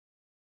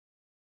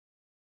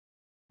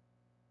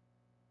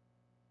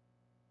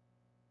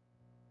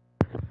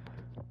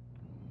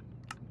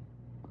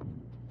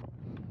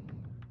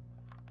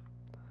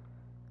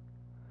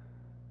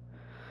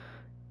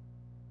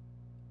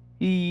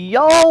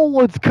Yo,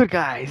 what's good,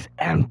 guys,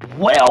 and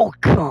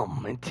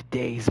welcome in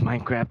today's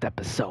Minecraft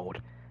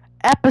episode.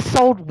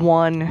 Episode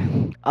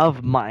 1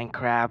 of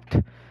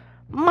Minecraft.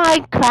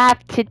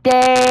 Minecraft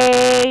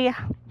today!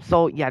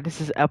 So, yeah,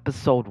 this is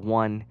episode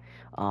 1.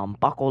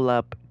 Buckle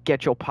up,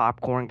 get your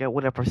popcorn, get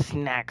whatever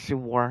snacks you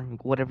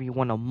want, whatever you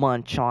want to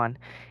munch on,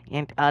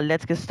 and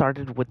let's get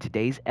started with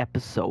today's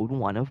episode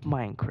 1 of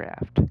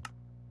Minecraft.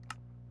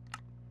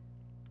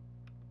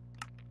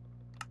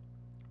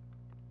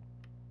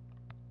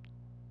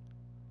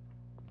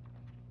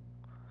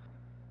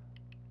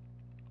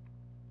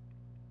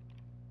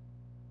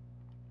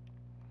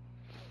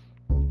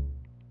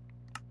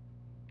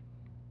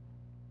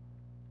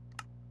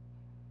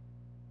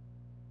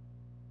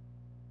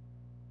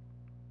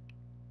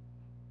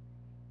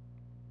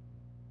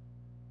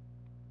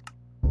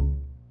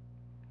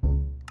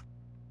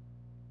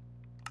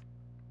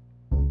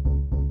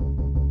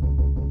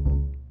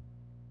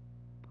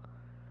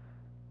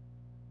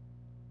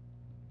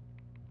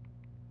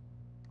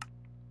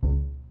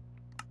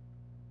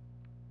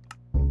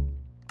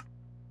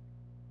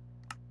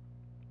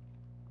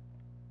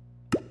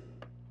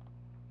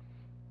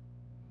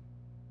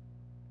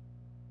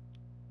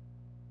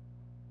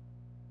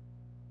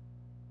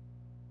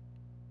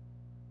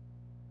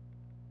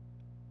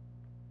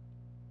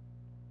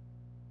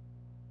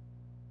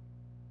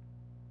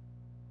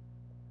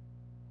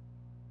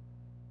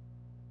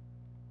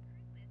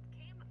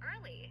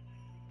 Early.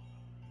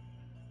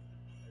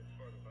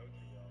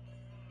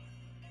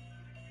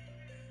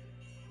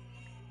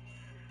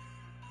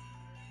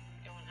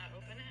 You want to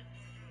open it?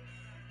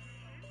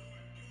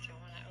 Do you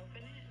want to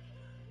open it?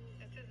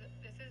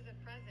 This is a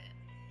present.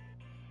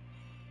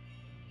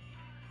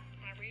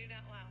 I read it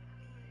out loud.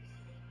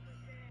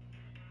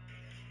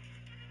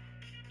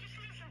 Just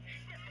listen.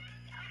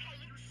 Okay,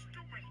 you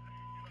stupid.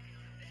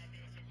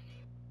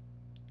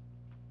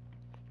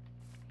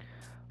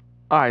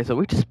 Alright, so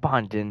we just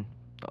spawned in.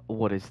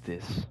 What is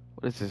this?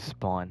 What is this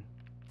spawn?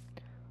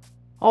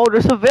 Oh,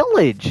 there's a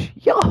village!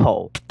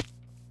 Yo!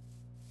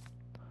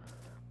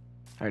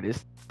 Alright,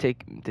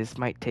 this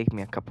might take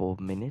me a couple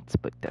of minutes,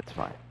 but that's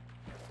fine.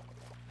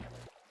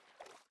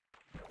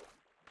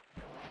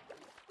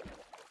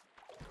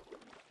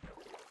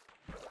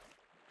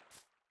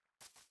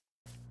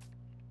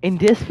 In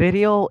this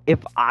video, if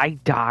I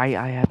die,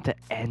 I have to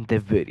end the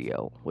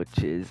video,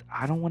 which is,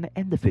 I don't want to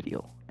end the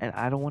video, and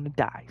I don't want to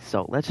die,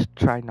 so let's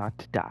try not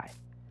to die.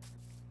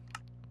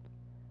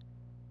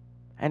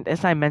 And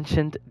as I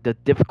mentioned, the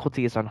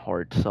difficulty is on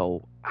hard,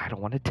 so I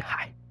don't want to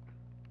die.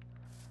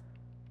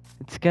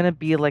 It's gonna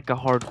be like a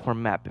hardcore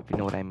map, if you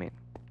know what I mean.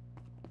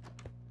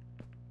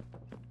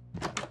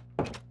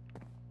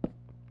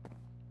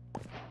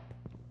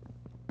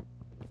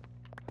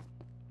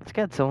 Let's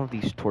get some of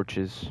these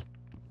torches.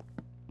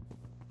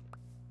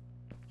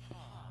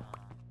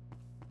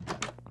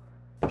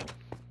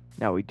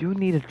 Now, we do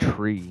need a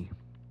tree.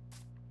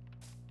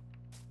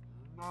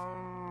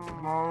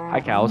 Hi,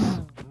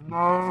 cows.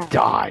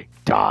 Die,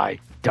 die,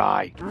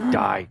 die,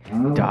 die,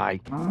 die,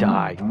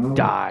 die,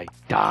 die,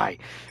 die.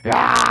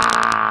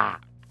 Ah!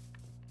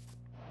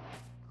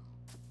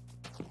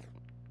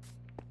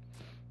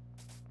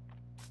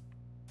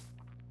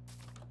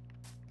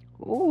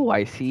 Ooh,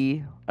 I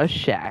see a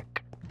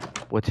shack.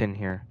 What's in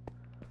here?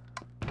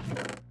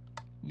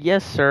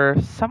 Yes, sir.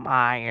 Some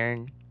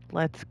iron.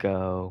 Let's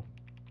go.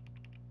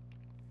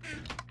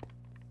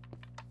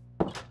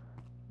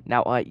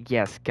 Now,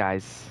 yes,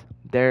 guys.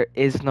 There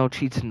is no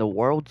cheats in the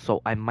world,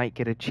 so I might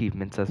get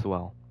achievements as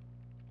well.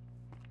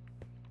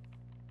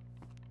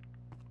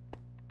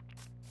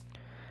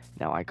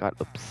 Now, I got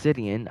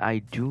obsidian. I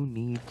do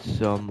need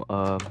some,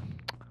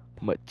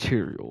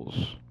 materials.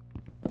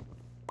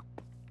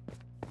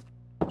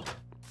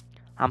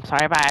 I'm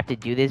sorry if I have to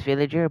do this,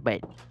 villager,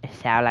 but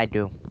it's all I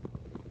do.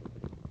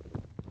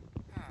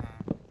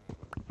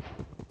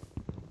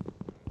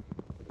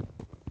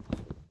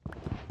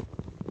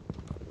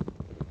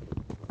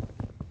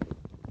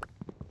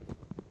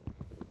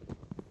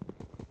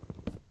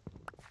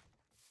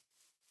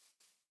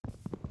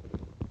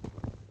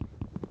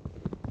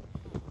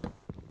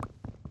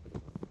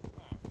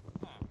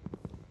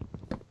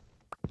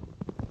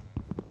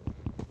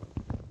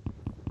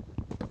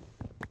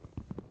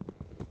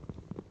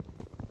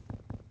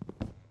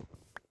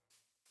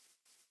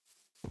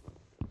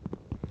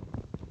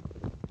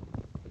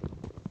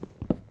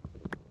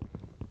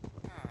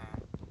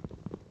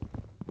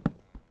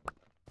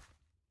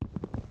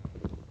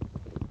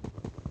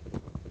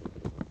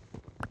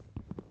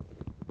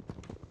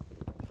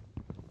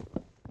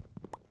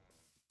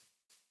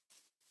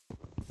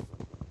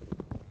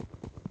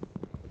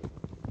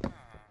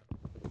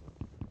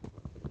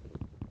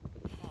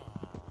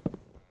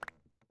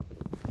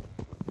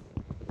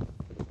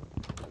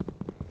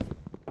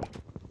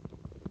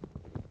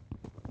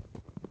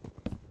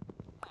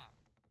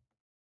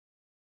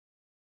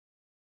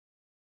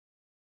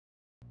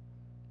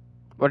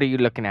 What are you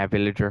looking at,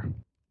 villager?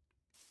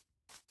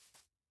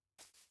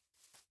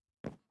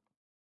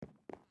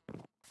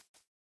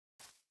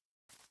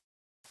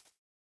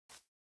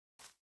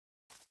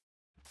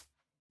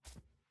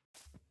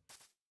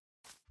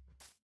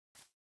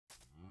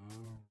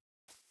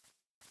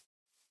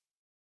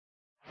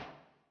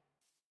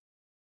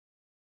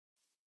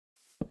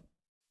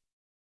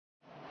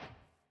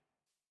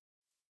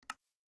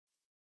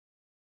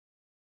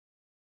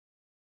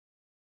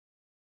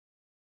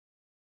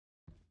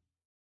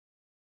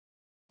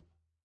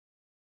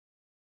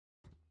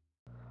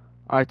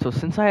 Alright, so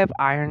since I have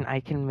iron,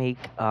 I can make,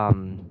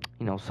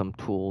 some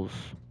tools.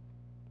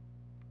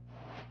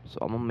 So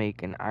I'm gonna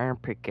make an iron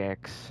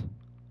pickaxe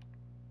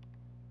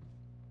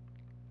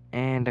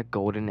and a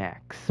golden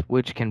axe,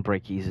 which can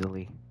break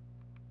easily.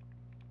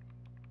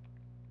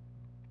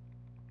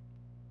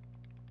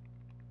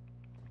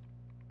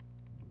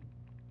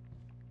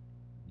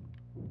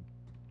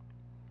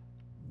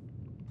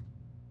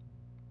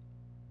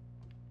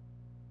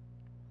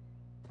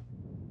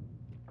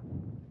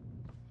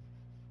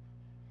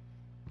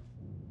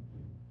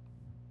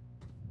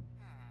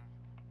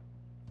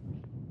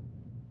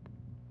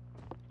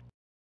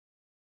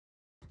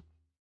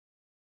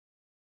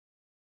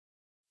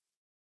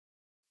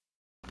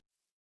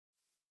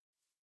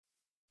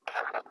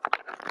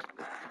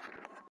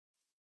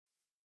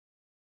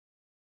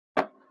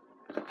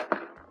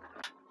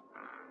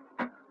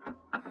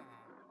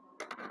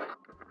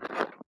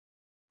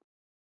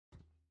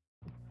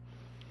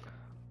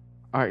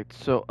 Alright,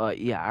 so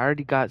yeah, I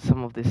already got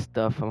some of this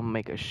stuff. I'm gonna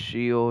make a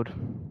shield.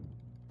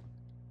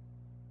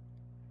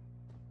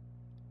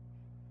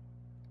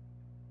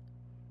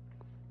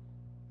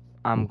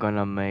 I'm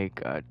gonna make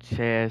a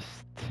chest.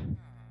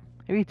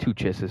 Maybe 2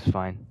 chests is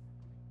fine.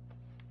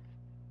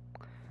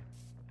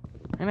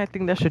 And I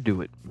think that should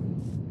do it.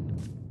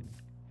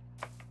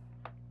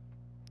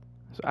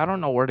 So I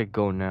don't know where to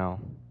go now.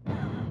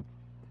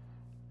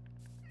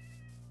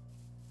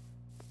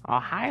 Oh,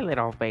 hi,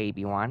 little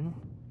baby one.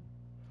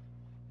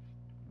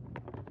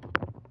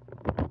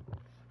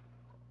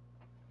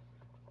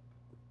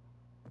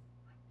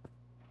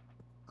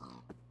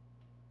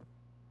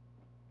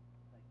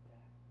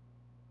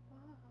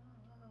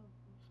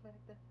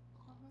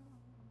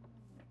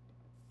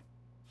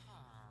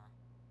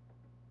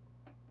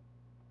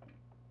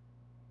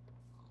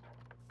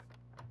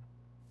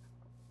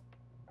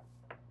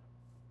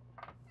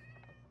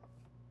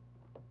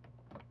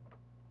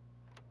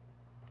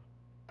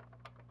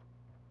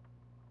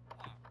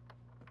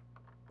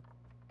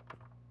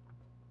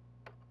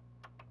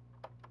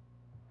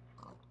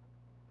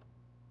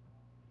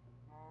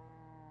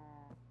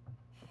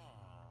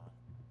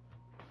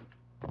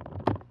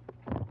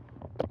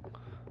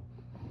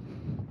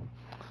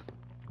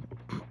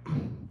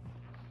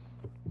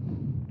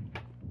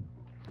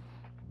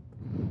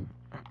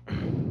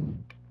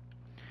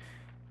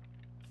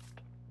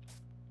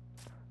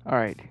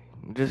 Alright,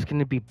 I'm just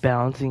gonna be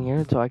bouncing here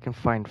until I can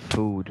find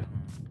food.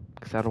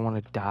 Because I don't want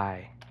to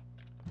die.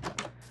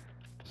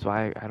 So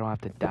I don't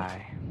have to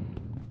die.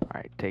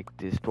 Alright, take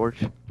this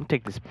torch. I'm gonna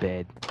take this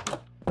bed.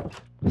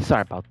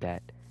 Sorry about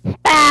that.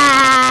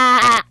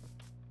 Ah!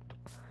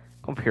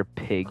 Come over here,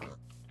 pig.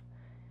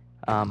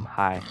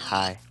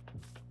 Hi.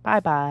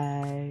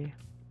 Bye-bye.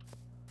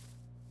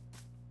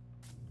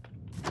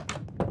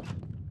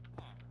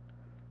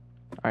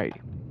 Alright.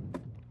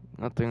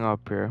 Nothing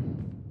up here.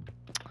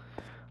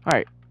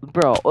 Alright,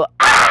 bro.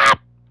 Ah!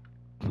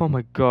 Oh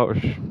my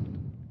gosh.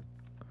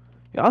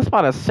 Yeah, I was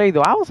about to say,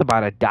 though, I was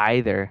about to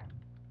die there.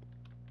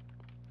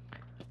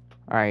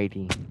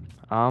 Alrighty.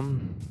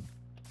 I'm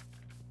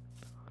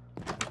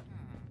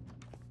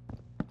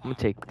gonna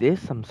take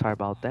this. I'm sorry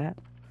about that.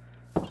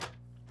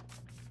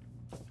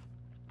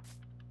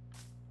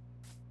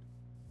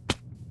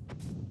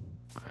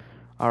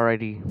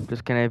 Alrighty.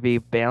 Just gonna be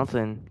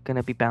bouncing.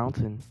 Gonna be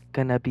bouncing.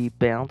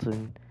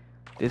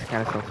 This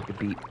kind of sounds like a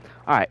beat.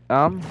 Alright,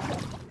 I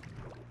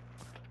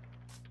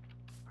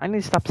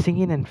need to stop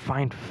singing and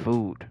find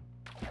food.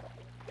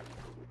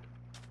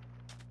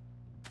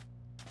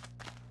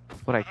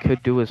 What I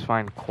could do is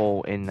find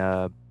coal in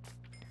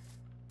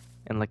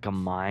like a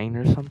mine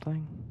or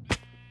something.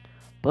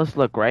 Plus,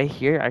 look, right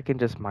here, I can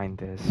just mine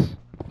this.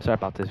 Sorry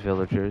about this,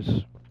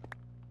 villagers.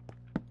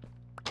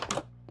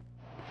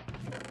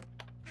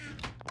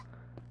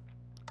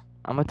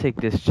 I'm gonna take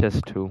this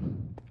chest too.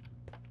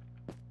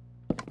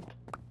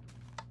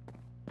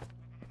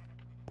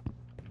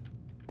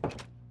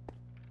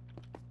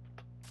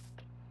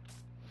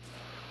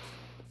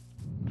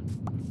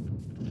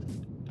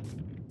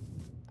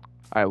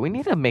 Alright, we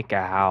need to make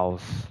a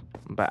house.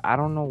 But I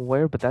don't know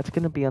where, but that's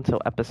gonna be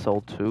until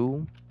episode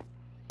 2.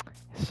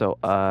 So,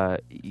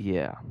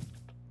 yeah.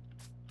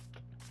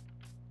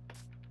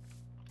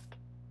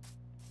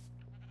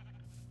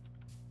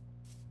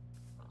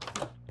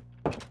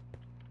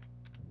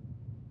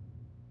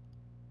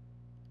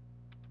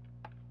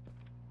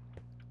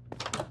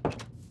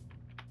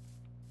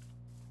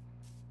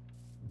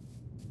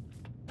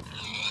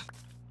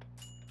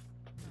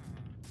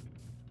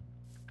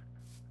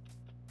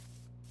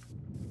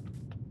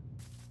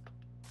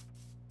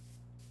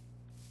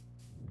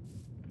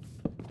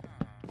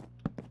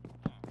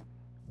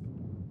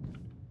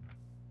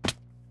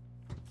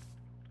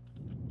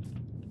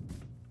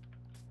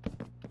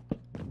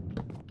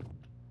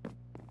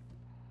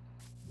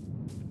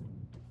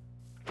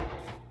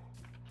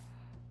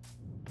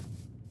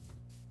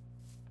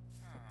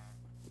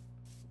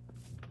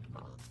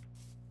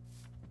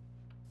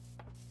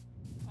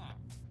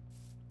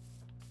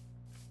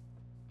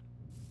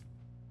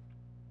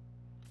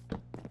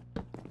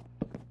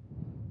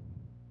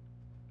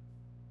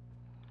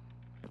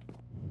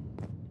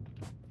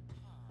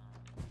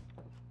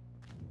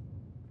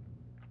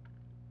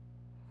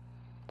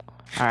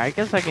 Alright, I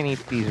guess I can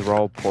eat these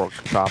raw pork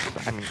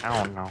chops. I mean,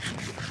 I don't know.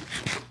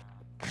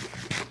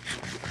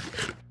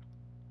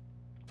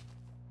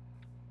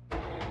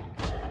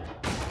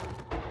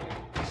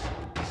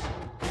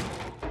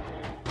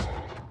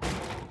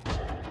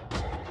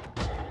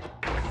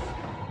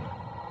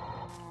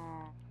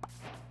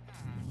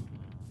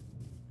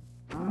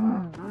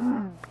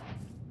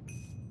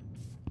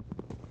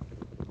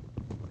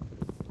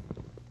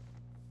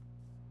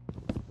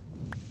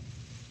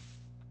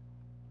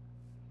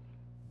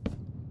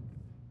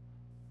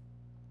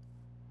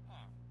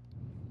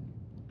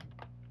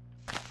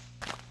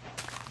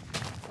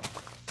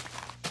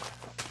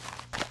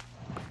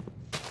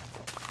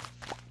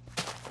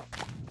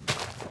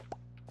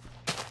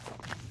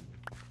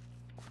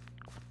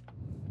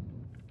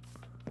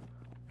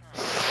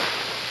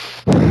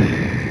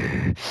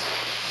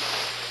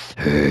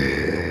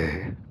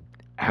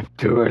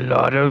 After a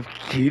lot of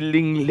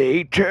killing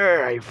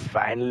later, I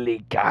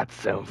finally got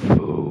some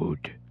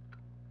food.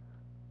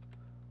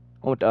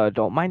 Oh,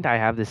 don't mind I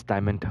have this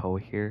diamond hoe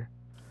here.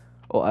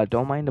 Oh,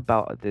 don't mind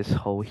about this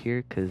hoe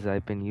here, cause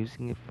I've been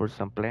using it for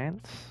some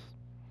plants.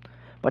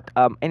 But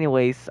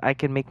anyways, I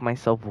can make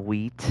myself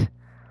wheat,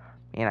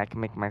 and I can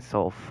make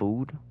myself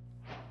food.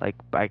 Like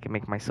I can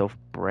make myself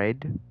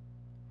bread,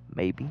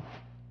 maybe.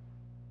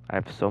 I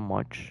have so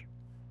much.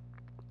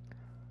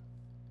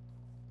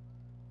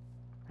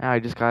 I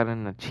just got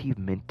an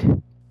achievement.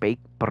 Bake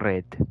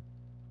bread.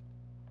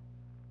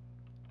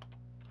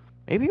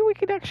 Maybe we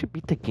could actually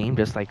beat the game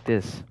just like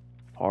this.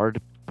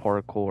 Hard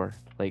parkour.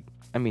 Like,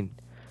 I mean,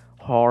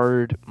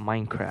 hard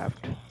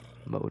Minecraft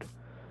mode.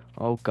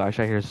 Oh gosh,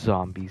 I hear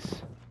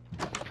zombies.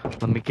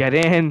 Let me get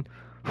in.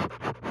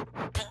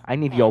 I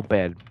need your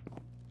bed.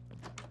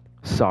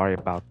 Sorry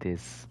about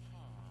this.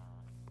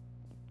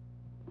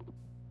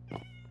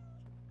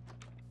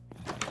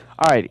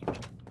 Alrighty.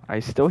 I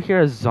still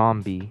hear a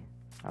zombie.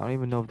 I don't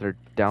even know if they're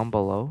down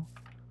below.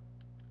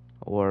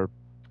 Or...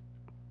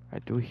 I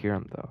do hear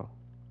them though.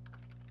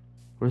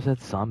 Where's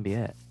that zombie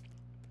at?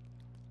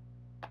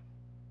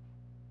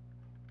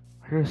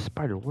 I hear a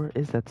spider. Where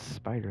is that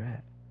spider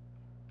at?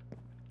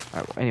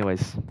 Alright, well,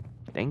 anyways.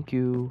 Thank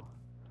you.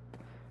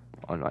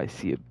 Oh no, I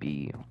see a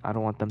bee. I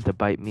don't want them to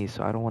bite me,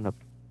 so I don't want to...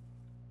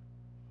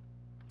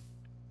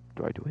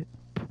 Do I do it?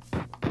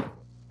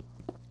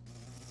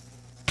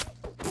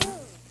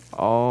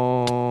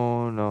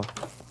 Oh no.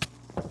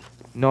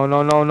 No,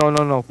 no, no, no,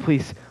 no, no.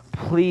 Please.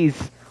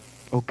 Please.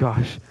 Oh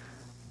gosh.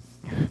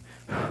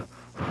 Oh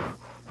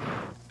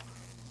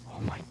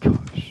my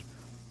gosh.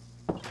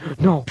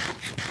 No.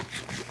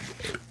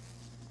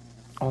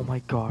 Oh my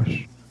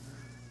gosh.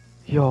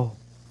 Yo.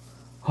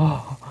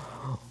 Oh,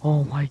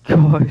 oh my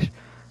gosh.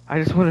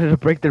 I just wanted to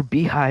break their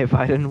beehive.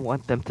 I didn't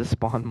want them to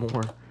spawn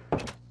more.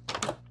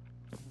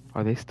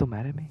 Are they still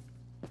mad at me?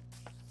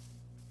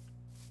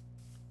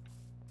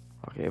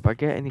 Okay, if I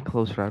get any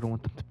closer, I don't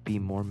want them to be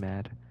more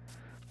mad.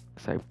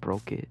 Because I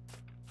broke it.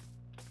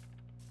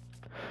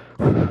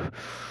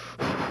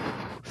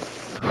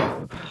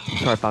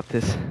 Sorry about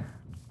this.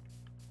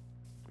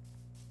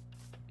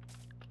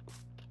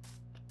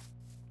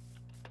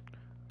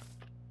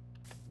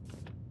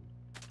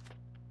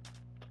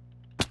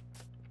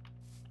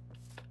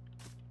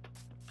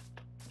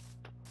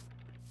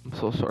 I'm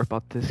so sorry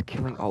about this,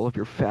 killing all of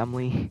your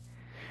family.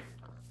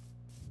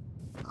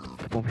 Come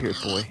over here,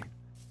 boy.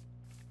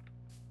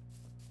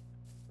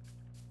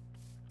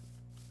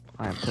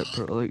 I am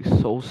temporarily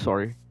so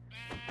sorry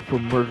for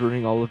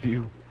murdering all of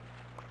you.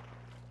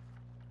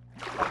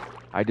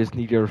 I just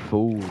need your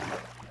food.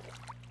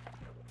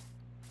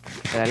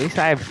 And at least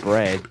I have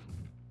bread.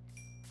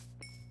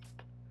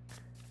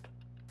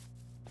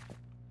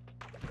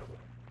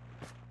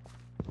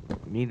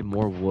 Need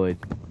more wood.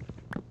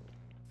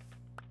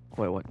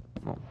 Wait, what?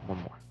 Oh, one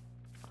more.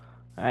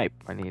 Alright,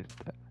 I need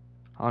that.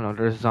 Oh no,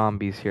 there's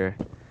zombies here.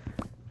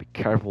 Be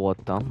careful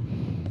with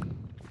them.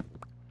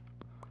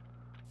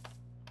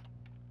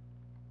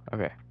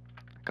 Okay.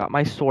 Got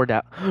my sword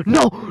out.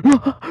 No!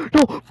 No!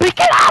 No! Pick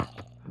it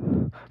up!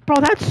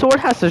 Bro, that sword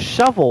has a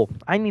shovel.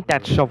 I need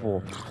that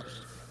shovel.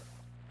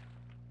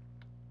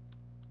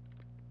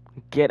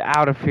 Get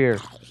out of here.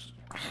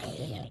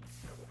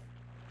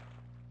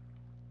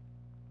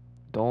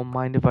 Don't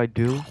mind if I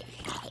do.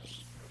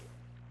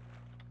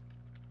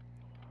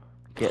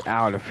 Get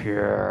out of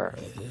here.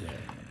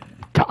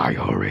 Die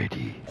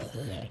already.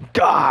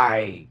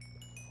 Die!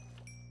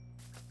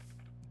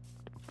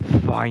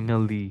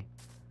 Finally.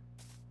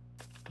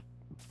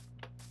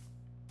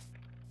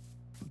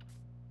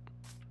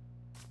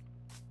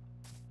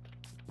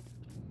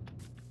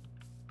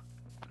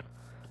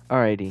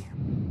 Alrighty.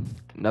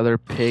 Another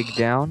pig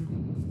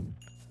down.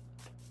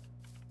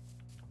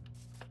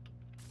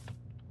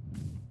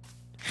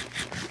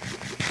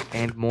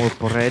 And more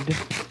bread.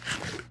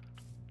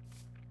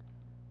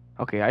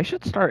 Okay, I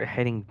should start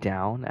heading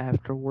down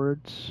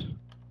afterwards.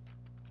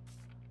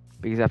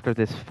 Because after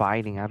this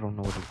fighting, I don't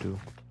know what to do.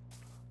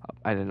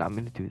 I'm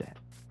gonna do that.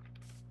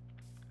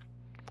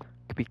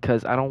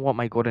 Because I don't want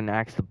my golden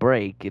axe to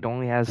break. It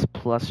only has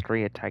plus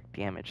 3 attack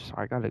damage, so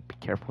I gotta be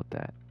careful with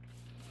that.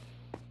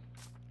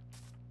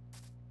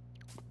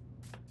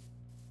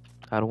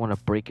 I don't want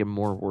to break it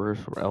more worse,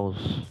 or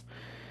else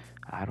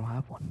I don't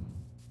have one.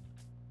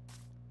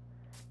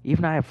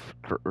 Even I have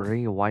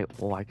three white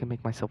wool. I can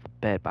make myself a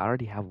bed, but I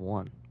already have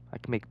one. I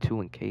can make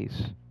two in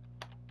case.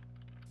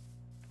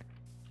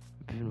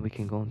 Even we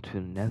can go into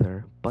the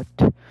nether, but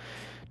do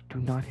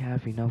not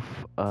have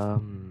enough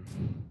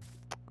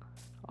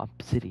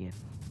obsidian.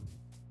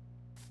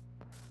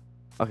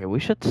 Okay, we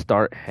should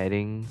start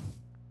heading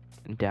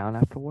down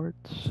afterwards,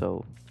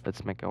 so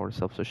let's make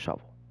ourselves a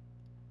shovel.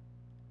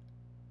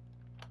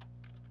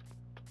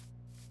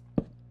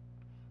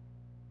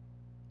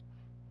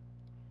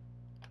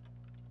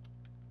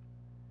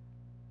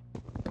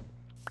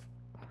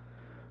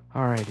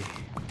 Alrighty.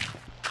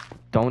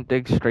 Don't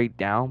dig straight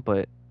down,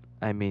 but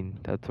I mean,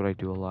 that's what I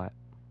do a lot.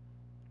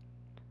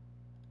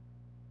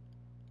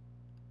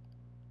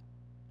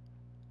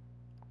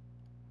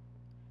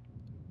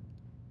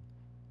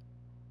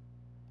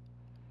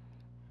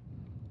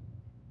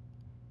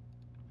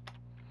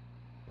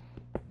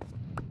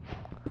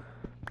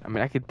 I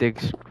mean, I could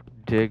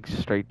dig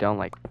straight down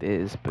like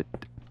this, but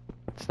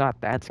it's not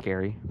that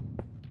scary.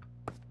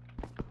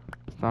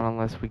 It's not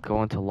unless we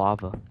go into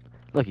lava.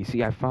 Look, you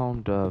see, I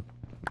found,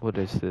 what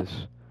is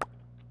this?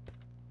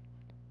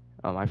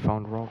 I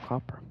found raw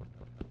copper.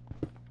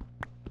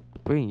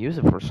 We can use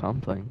it for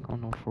something. I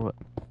don't know for what.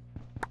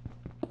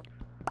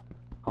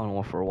 I don't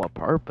know for what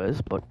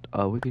purpose, but,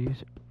 we could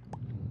use it.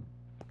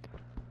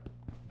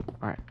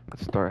 Alright,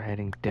 let's start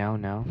heading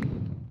down now.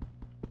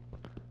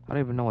 I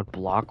don't even know what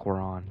block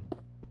we're on.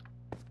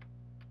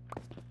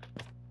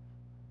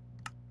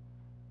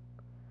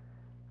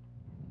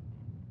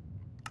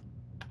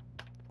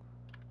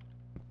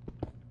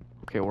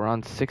 Okay, we're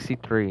on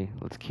 63.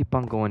 Let's keep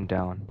on going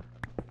down.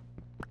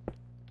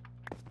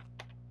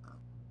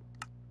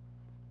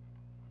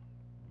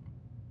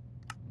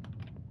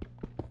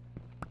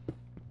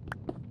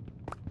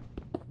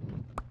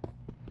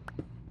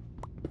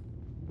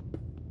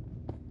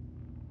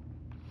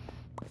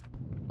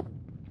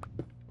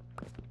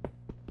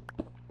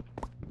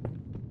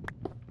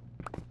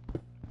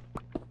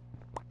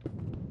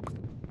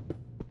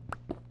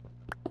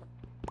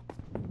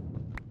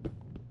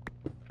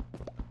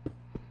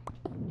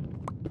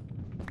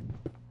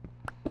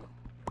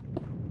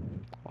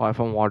 Oh, I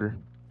found water.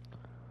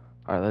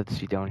 Alright, let's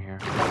see down here.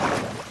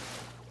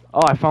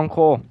 Oh, I found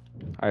coal.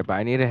 Alright, but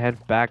I need to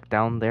head back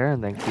down there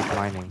and then keep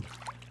mining.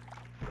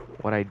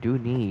 What I do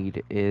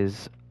need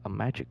is a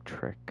magic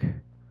trick.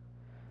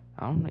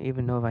 I don't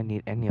even know if I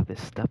need any of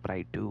this stuff, but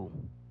I do.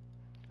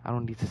 I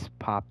don't need this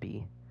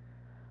poppy.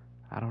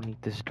 I don't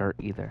need this dirt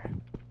either.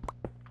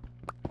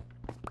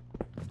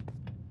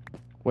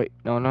 Wait,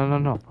 no.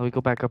 Let me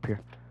go back up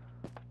here.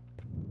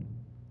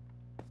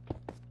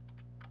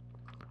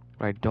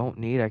 What I don't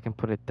need, I can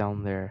put it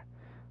down there.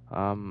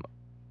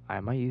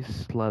 I might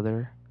use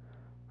leather.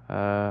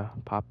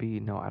 Poppy,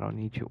 no, I don't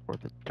need you. Or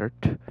the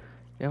dirt.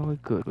 Yeah, we're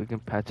good. We can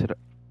patch it up.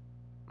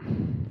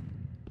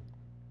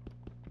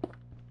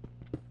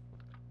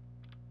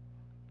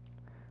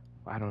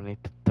 I don't need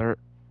the dirt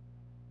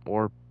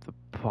or the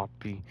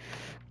poppy.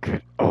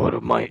 Get out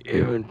of my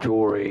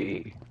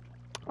inventory.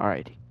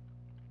 Alrighty.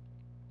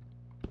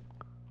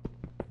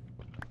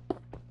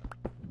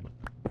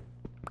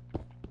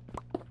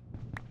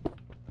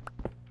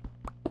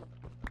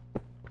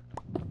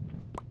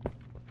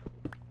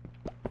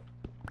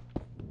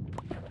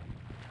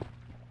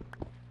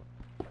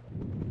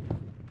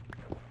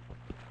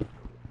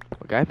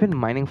 Look, I've been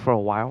mining for a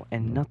while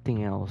and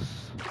nothing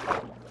else.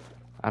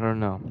 I don't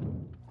know.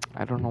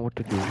 I don't know what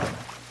to do.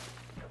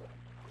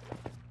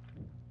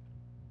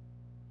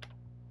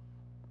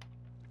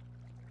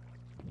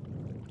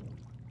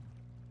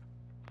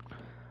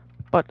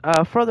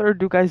 But further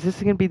ado, guys, this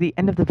is going to be the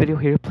end of the video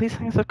here. Please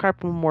hit subscribe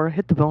for more.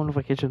 Hit the bell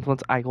notifications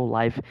once I go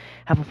live.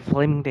 Have a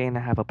flaming day and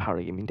have a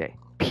power gaming day.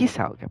 Peace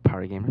out,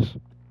 Power Gamers.